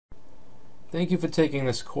Thank you for taking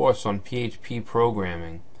this course on PHP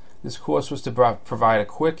programming. This course was to provide a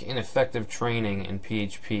quick and effective training in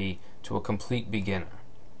PHP to a complete beginner.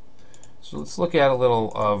 So let's look at a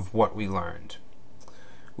little of what we learned.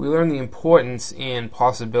 We learned the importance and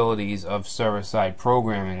possibilities of server-side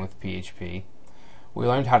programming with PHP. We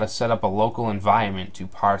learned how to set up a local environment to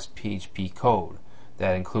parse PHP code.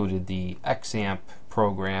 That included the XAMPP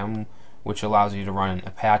program, which allows you to run an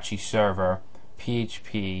Apache server,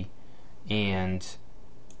 PHP, and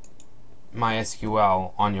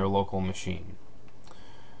MySQL on your local machine.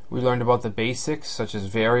 We learned about the basics such as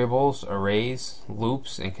variables, arrays,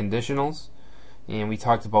 loops, and conditionals, and we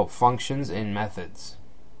talked about functions and methods.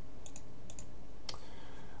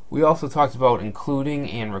 We also talked about including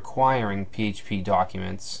and requiring PHP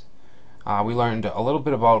documents. We learned a little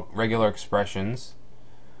bit about regular expressions.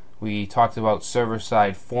 We talked about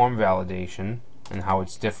server-side form validation and how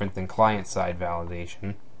it's different than client-side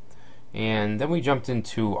validation. And then we jumped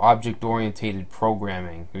into object-oriented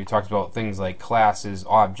programming. We talked about things like classes,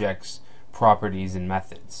 objects, properties, and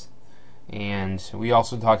methods. And we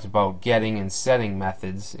also talked about getting and setting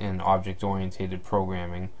methods in object-oriented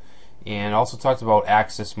programming, and also talked about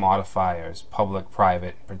access modifiers, public,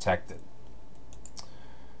 private, protected.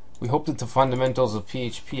 We hope that the fundamentals of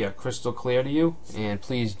PHP are crystal clear to you, and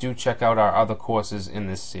please do check out our other courses in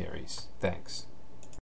this series. Thanks.